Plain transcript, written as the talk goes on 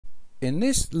In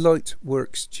this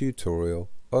Lightworks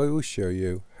tutorial, I will show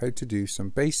you how to do some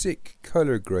basic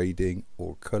color grading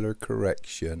or color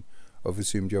correction. I've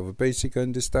assumed you have a basic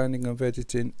understanding of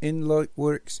editing in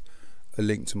Lightworks. A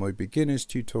link to my beginner's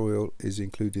tutorial is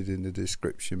included in the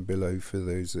description below for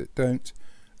those that don't.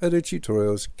 Other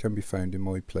tutorials can be found in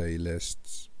my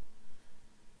playlists.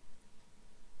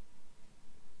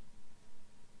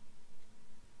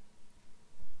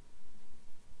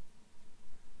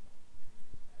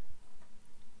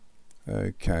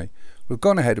 Okay, we've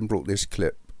gone ahead and brought this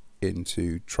clip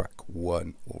into track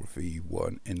 1 or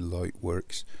V1 in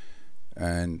Lightworks,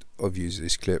 and I've used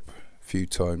this clip a few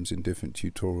times in different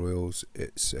tutorials.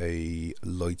 It's a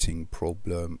lighting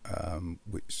problem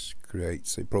which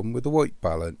creates a problem with the white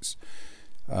balance,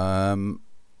 but I'm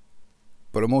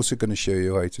also going to show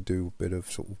you how to do a bit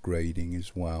of sort of grading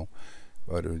as well,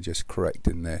 rather than just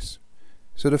correcting this.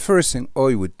 So the first thing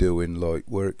I would do in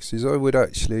Lightworks is I would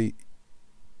actually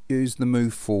use the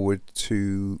move forward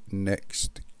to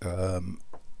next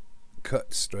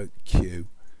cut stroke Q.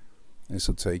 This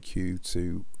will take you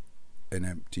to an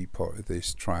empty part of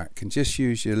this track, and just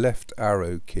use your left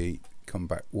arrow key, come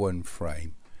back one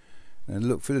frame, and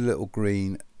look for the little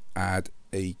green add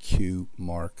AQ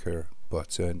marker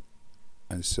button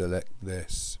and select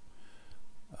this.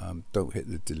 Don't hit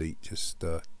the delete, just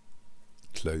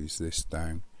close this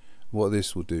down. What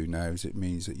this will do now is it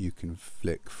means that you can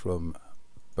flick from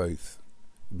both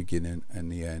the beginning and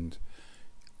the end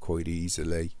quite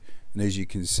easily, and as you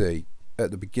can see at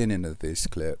the beginning of this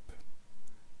clip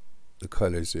the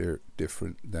colors are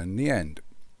different than the end.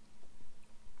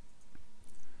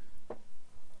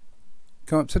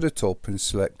 Come up to the top and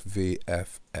select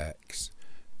VFX.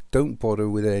 Don't bother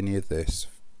with any of this.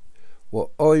 What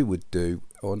I would do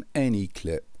on any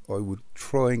clip, I would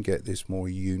try and get this more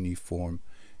uniform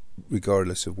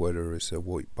regardless of whether it's a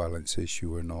white balance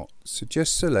issue or not. So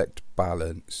just select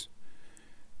balance.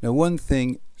 Now one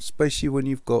thing, especially when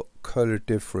you've got color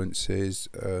differences,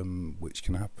 which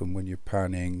can happen when you're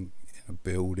panning in a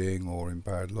building or in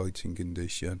bad lighting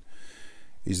condition,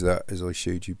 is that, as I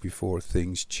showed you before,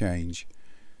 things change.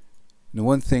 Now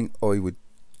one thing I would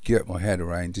get my head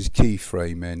around is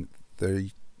keyframing. They're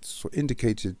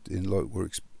indicated in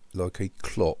Lightworks like a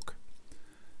clock.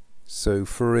 So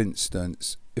for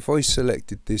instance, if I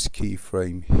selected this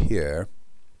keyframe here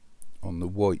on the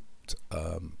white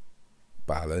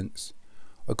balance,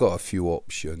 I got a few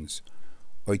options.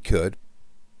 I could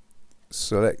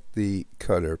select the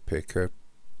color picker,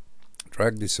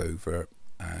 drag this over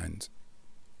and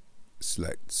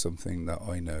select something that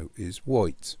I know is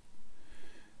white.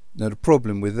 Now the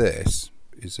problem with this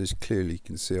is, as clearly you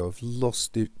can see, I've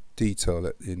lost the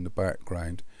detail in the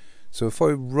background. So if I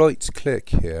right click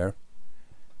here,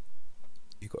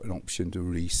 you've got an option to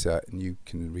reset, and you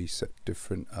can reset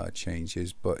different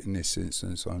changes, but in this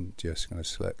instance I'm just going to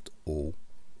select all.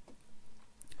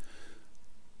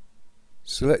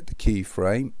 Select the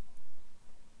keyframe,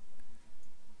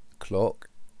 clock,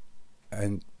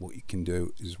 and what you can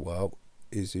do as well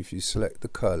is if you select the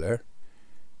color,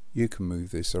 you can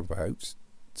move this about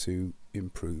to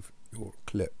improve your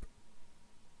clip.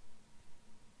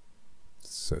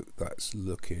 So that's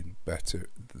looking better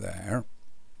there.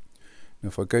 Now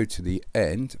if I go to the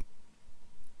end,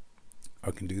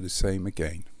 I can do the same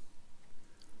again.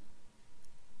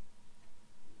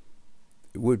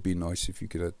 It would be nice if you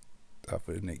could have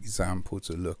an example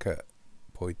to look at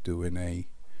by doing a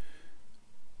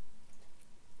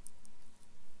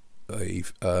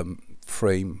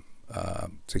frame,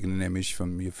 taking an image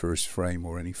from your first frame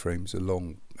or any frames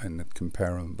along and then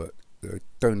compare them, but I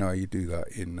don't know how you do that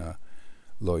in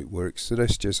Lightworks. So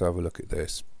let's just have a look at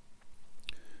this.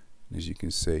 As you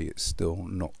can see, it's still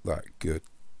not that good.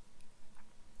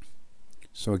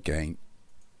 So again,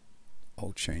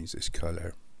 I'll change this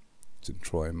color to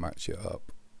try and match it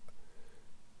up.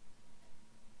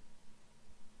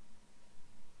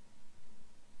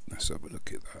 Let's have a look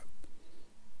at that.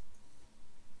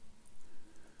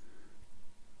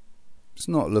 It's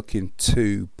not looking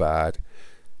too bad.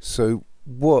 So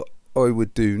what I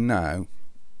would do now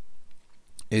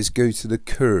is go to the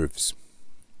curves.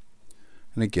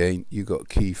 And again, you've got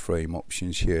keyframe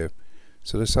options here.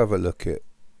 So let's have a look at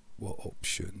what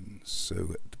options. So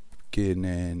at the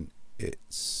beginning,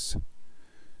 it's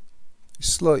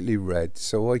slightly red.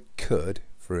 So I could,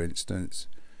 for instance,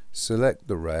 select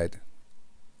the red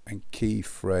and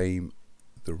keyframe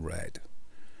the red.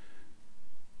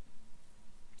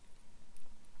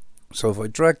 So if I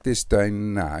drag this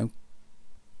down now,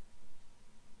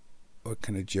 I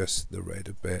can adjust the red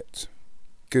a bit,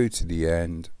 go to the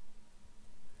end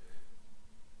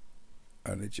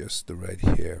and adjust the red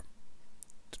here.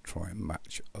 to try and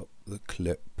match up the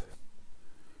clip.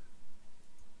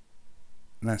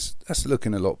 And that's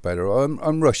looking a lot better.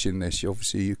 I'm rushing this.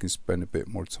 Obviously you can spend a bit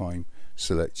more time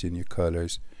selecting your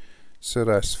colors, so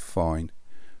that's fine,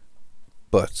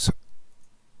 but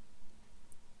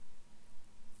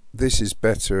this is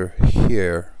better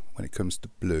here when it comes to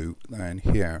blue than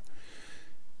here.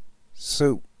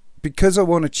 So because I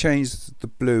want to change the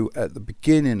blue at the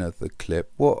beginning of the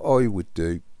clip, what I would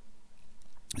do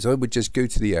is I would just go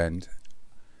to the end,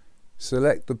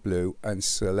 select the blue and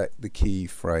select the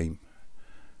keyframe,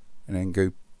 and then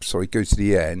go to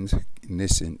the end in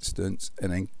this instance,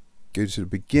 and then go to the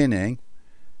beginning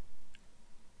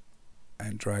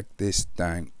and drag this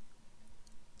down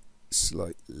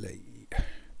slightly.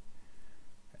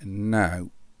 And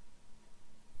now,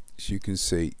 as you can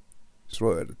see, it's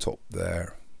right at the top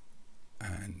there.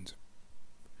 And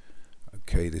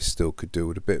okay, this still could do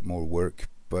with a bit more work,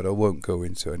 but I won't go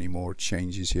into any more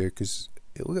changes here because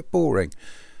it'll get boring.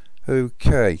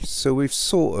 Okay, so we've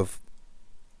sort of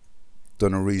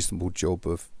done a reasonable job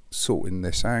of sorting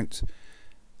this out,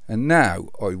 and now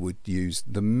I would use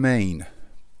the main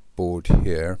board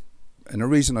here. And the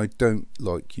reason I don't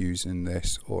like using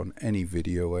this on any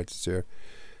video editor,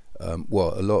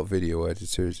 well, a lot of video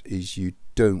editors, is you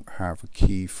don't have a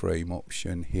keyframe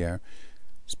option here,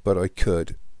 but I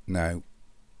could now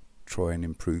try and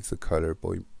improve the color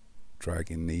by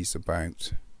dragging these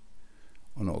about.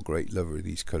 I'm not a great lover of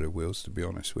these color wheels, to be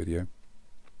honest with you.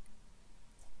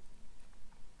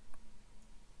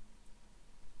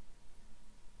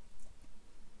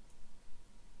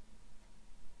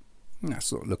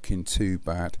 That's not looking too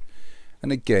bad.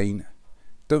 And again,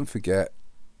 don't forget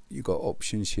you got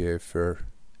options here for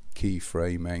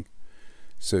keyframing,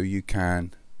 so you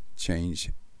can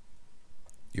change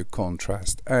your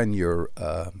contrast and your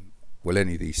well,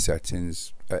 any of these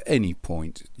settings at any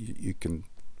point. You can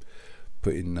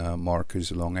put in markers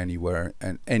along anywhere,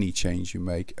 and any change you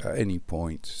make at any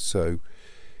point. So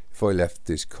if I left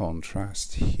this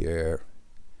contrast here,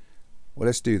 well,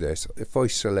 let's do this. If I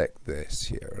select this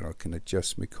here, and I can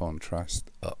adjust my contrast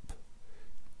up,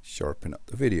 sharpen up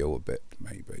the video a bit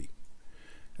maybe,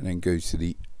 and then go to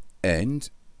the end,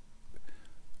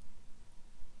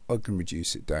 I can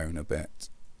reduce it down a bit.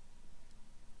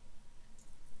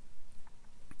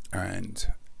 And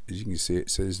as you can see,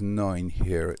 it says 9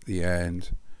 here at the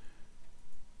end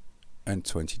and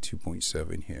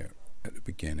 22.7 here at the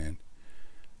beginning.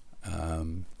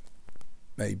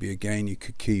 Maybe again you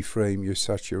could keyframe your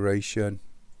saturation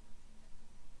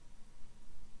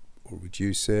or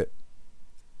reduce it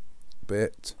a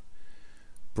bit.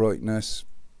 Brightness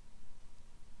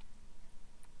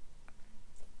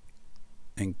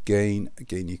and gain,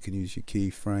 again you can use your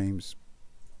keyframes.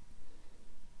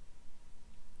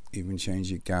 Even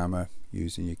change your gamma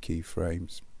using your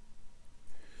keyframes.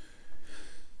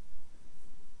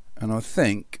 And I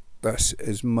think that's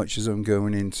as much as I'm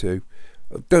going into.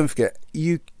 Don't forget,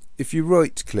 if you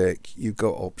right click, you've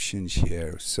got options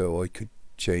here, so I could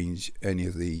change any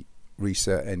of the,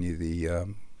 reset any of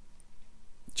the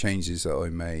changes that I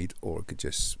made, or I could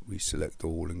just reselect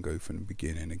all and go from the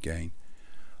beginning again.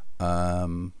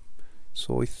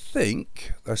 So I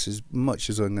think that's as much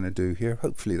as I'm going to do here.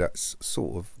 Hopefully that's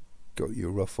sort of got you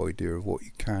a rough idea of what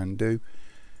you can do.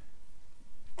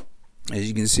 As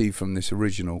you can see from this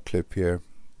original clip here,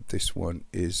 this one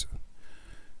is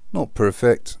not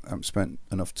perfect. I haven't spent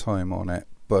enough time on it,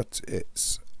 but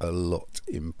it's a lot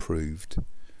improved.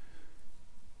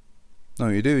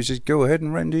 All you do is just go ahead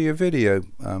and render your video.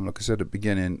 Like I said at the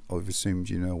beginning, I've assumed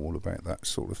you know all about that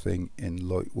sort of thing in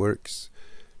Lightworks.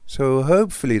 So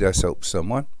hopefully that's helped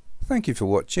someone. Thank you for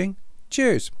watching.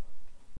 Cheers.